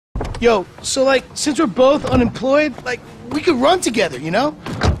Yo, so like, since we're both unemployed, like, we could run together, you know?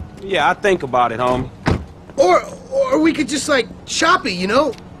 Yeah, I think about it, homie. Or we could just, like, shop it, you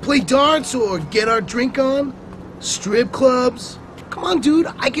know? Play darts or get our drink on. Strip clubs. Come on, dude,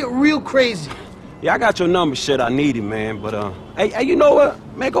 I get real crazy. Yeah, I got your number, shit, I need it, man. But, hey, you know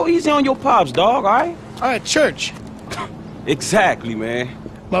what? Man, go easy on your pops, dog, all right? All right, church. Exactly, man.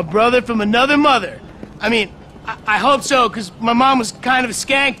 My brother from another mother. I mean, I hope so, because my mom was kind of a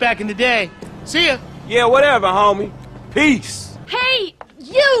skank back in the day. See ya. Yeah, whatever, homie. Peace. Hey,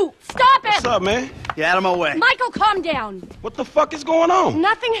 you! Stop it! What's up, man? Get out of my way. Michael, calm down. What the fuck is going on?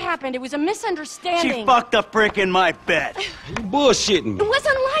 Nothing happened. It was a misunderstanding. She fucked a brick in my bed. You bullshitting It me.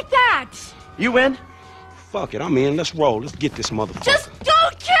 wasn't like that. You in? Fuck it, I'm in. Let's roll. Let's get this motherfucker. Just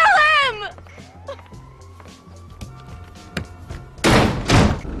don't kill him!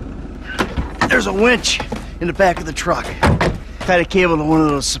 There's a winch in the back of the truck. Tied a cable to one of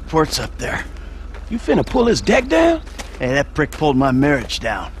those supports up there. You finna pull his deck down? Hey, that prick pulled my marriage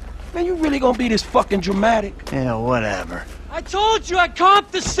down. Man, you really gonna be this fucking dramatic? Yeah, whatever. I told you I'd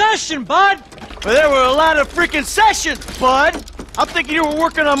comp the session, bud! But there were a lot of freaking sessions, bud! I'm thinking you were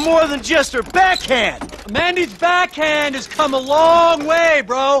working on more than just her backhand! Mandy's backhand has come a long way,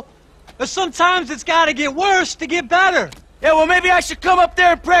 bro. But sometimes it's gotta get worse to get better. Yeah, well, maybe I should come up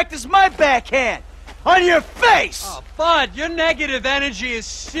there and practice my backhand! On your face! Oh, bud, your negative energy is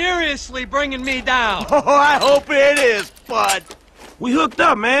seriously bringing me down. Oh, I hope it is, bud! We hooked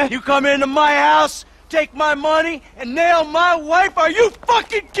up, man. You come into my house, take my money, and nail my wife? Are you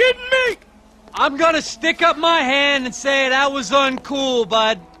fucking kidding me? I'm gonna stick up my hand and say that was uncool,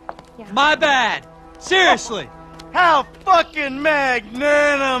 bud. Yeah. My bad. Seriously. How fucking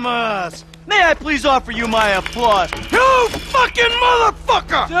magnanimous! May I please offer you my applause? You fucking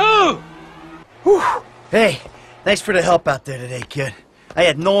motherfucker! Dude! Whew. Hey, thanks for the help out there today, kid. I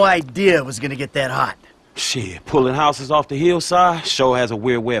had no idea it was gonna get that hot. Shit, pulling houses off the hillside sure has a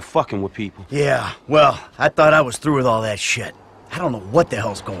weird way of fucking with people. Yeah, well, I thought I was through with all that shit. I don't know what the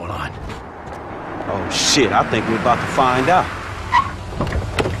hell's going on. Oh shit, I think we're about to find out.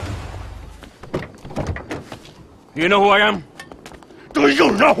 You know who I am? Do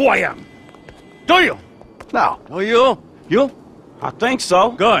you know who I am? Do you? No. Oh, you? You? I think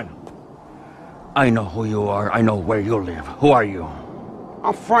so. Good. I know who you are. I know where you live. Who are you?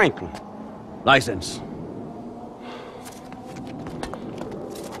 I'm Franklin. License.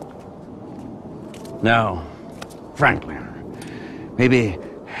 Now, Franklin, maybe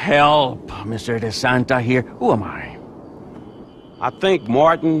help Mr. DeSanta here. Who am I? I think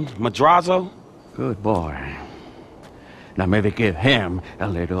Martin Madrazo. Good boy. Now maybe give him a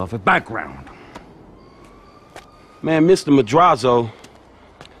little of a background. Man, Mr. Madrazo...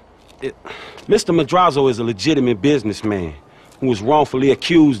 Mr. Madrazo is a legitimate businessman who was wrongfully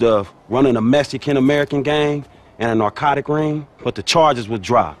accused of running a Mexican-American gang and a narcotic ring, but the charges were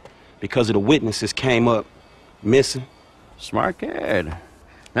dropped because of the witnesses came up missing. Smart kid.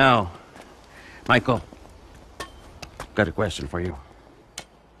 Now, Michael, got a question for you.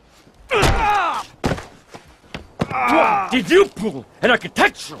 Did you pull an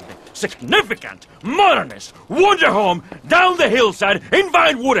architecturally significant, modernist wonder home down the hillside in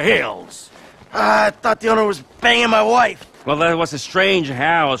Vinewood Hills? I thought the owner was banging my wife. Well, that was a strange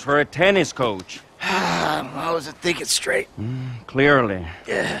house for a tennis coach. I wasn't thinking straight. Clearly.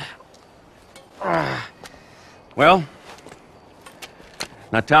 Yeah. Well,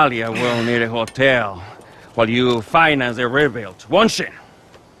 Natalia will need a hotel while you finance the rebuild, won't she?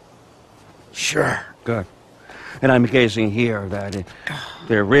 Sure. Good. And I'm guessing here that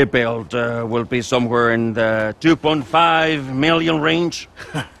the rebuild will be somewhere in the 2.5 million range.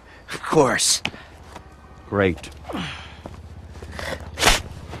 Of course. Great.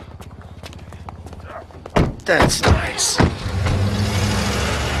 That's nice.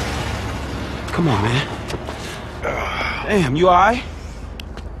 Come on, man. Damn, you all right?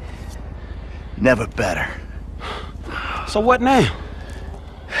 Never better. So what now?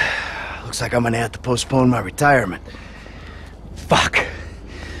 Looks like I'm gonna have to postpone my retirement. Fuck.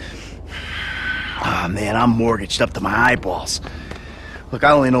 Ah, man, I'm mortgaged up to my eyeballs. Look,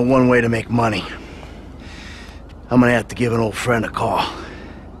 I only know one way to make money. I'm gonna have to give an old friend a call.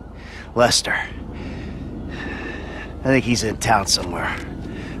 Lester. I think he's in town somewhere.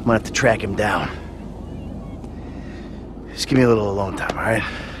 I'm gonna have to track him down. Just give me a little alone time, all right?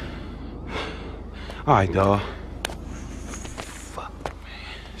 All right, dawg.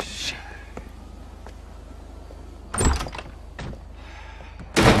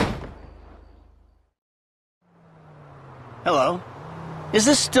 Hello. Is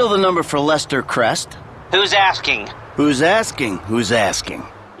this still the number for Lester Crest? Who's asking? Who's asking? Who's asking?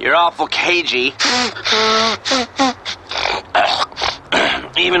 You're awful cagey.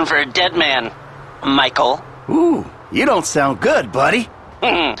 Even for a dead man, Michael. Ooh, you don't sound good, buddy.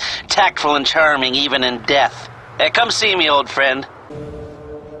 Tactful and charming even in death. Come see me, old friend.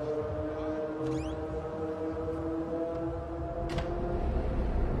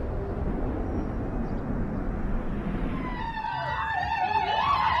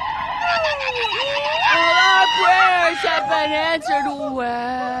 Our prayers have been answered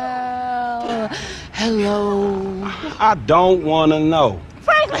well. Hello. I don't want to know.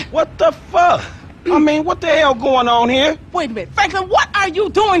 Franklin! What the fuck? I mean, what the hell going on here? Wait a minute. Franklin, what are you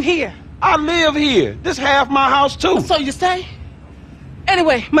doing here? I live here. This half my house, too. So you say?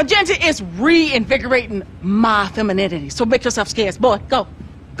 Anyway, Magenta is reinvigorating my femininity. So make yourself scarce. Boy, go.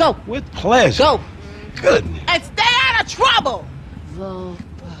 Go. With pleasure. Go. Goodness. And stay out of trouble.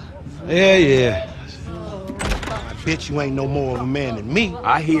 Yeah. I bet you ain't no more of a man than me.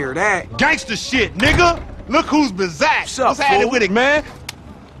 I hear that. Gangster shit, nigga. Look who's bizarre. What's happening with it, man?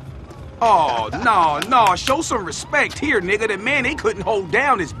 Oh, no. Show some respect here, nigga. The man, they couldn't hold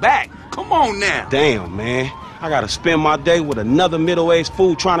down his back. Come on now. Damn, man. I gotta spend my day with another middle-aged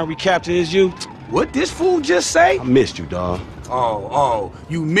fool trying to recapture his youth. What this fool just say? I missed you, dawg. Oh,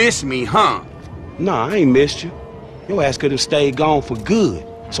 you miss me, huh? Nah, I ain't missed you. Your ass could have stayed gone for good.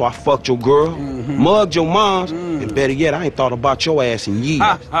 So I fucked your girl, mugged your moms, and better yet, I ain't thought about your ass in years.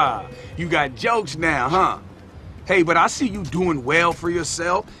 Ha. You got jokes now, huh? Hey, but I see you doing well for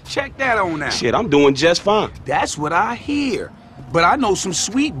yourself. Check that on out. Shit, I'm doing just fine. That's what I hear. But I know some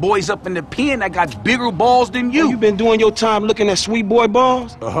sweet boys up in the pen that got bigger balls than you. You been doing your time looking at sweet boy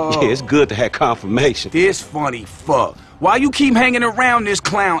balls? Oh. Yeah, it's good to have confirmation. This funny fuck. Why you keep hanging around this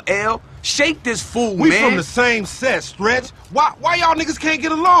clown, L? Shake this fool, We man. from the same set, Stretch. Why y'all niggas can't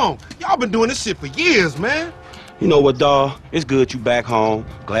get along? Y'all been doing this shit for years, man. You know what, dawg? It's good you back home.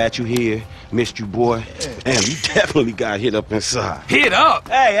 Glad you here. Missed you, boy. Damn, you definitely got hit up inside. Hit up?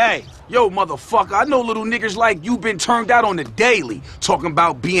 Hey. Yo, motherfucker, I know little niggas like you been turned out on the daily. Talking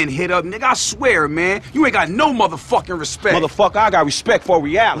about being hit up, nigga, I swear, man. You ain't got no motherfucking respect. Motherfucker, I got respect for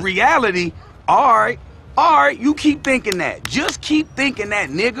reality. Reality? Alright, you keep thinking that. Just keep thinking that,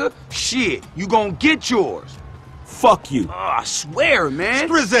 nigga. Shit, you gonna get yours. Fuck you. I swear, man.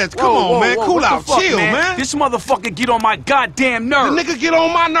 Strizette, come on, man. Cool what the out. fuck, Chill, man. This motherfucker get on my goddamn The nerves. nigga get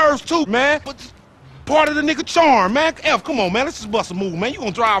on my nerves, too, man. But it's part of the nigga charm, man. F, come on, man. Let's just bust a move, man. You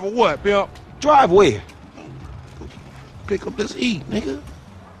gonna drive or what, pimp? Drive where? Pick up this heat, nigga.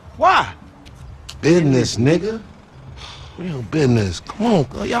 Why? Business, nigga. Real business. Come on,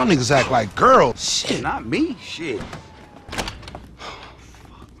 girl. Y'all niggas act like girls. Shit. Not me, shit.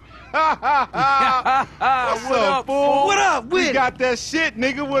 What's up, fool? What up with We it? got that shit,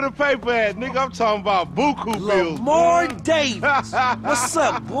 nigga, with a paper at. Nigga, I'm talking about buku bills. Lamar Davis. What's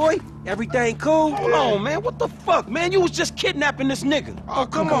up, boy? Everything cool? Hold on, man. What the fuck, man? You was just kidnapping this nigga. Oh,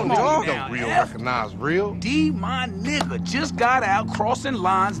 come on, dog. dog. You know real F. recognize real. D, my nigga, just got out crossing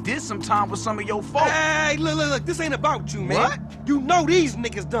lines, did some time with some of your folks. Hey, look, this ain't about you, man. What? You know these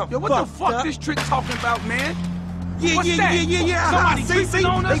niggas done Yo, what the fucked fuck up. this trick talking about, man? Yeah, What's that? Somebody creeping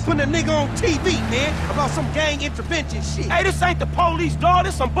on us? They putting a nigga on TV, man, about some gang intervention shit. Hey, this ain't the police, dawg.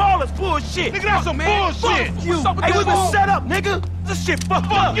 This some ballers bullshit. Nigga, that's some man. bullshit. Fuck you. What's up with Hey, this we been bull? set up, nigga. This shit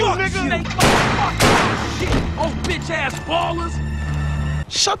fucked up. you, Fuck nigga. Snake, fuck shit. Oh, bitch-ass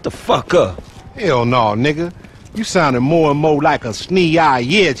ballers. Shut the fuck up. Hell no, nigga. You sounding more and more like a snee-eye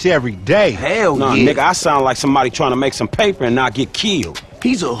itch every day. Hell Nah, yeah. nigga, I sound like somebody trying to make some paper and not get killed.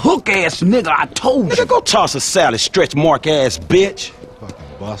 He's a hook-ass nigga, I told you. Nigga, go toss a salad, stretch mark ass bitch. Fucking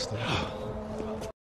buster.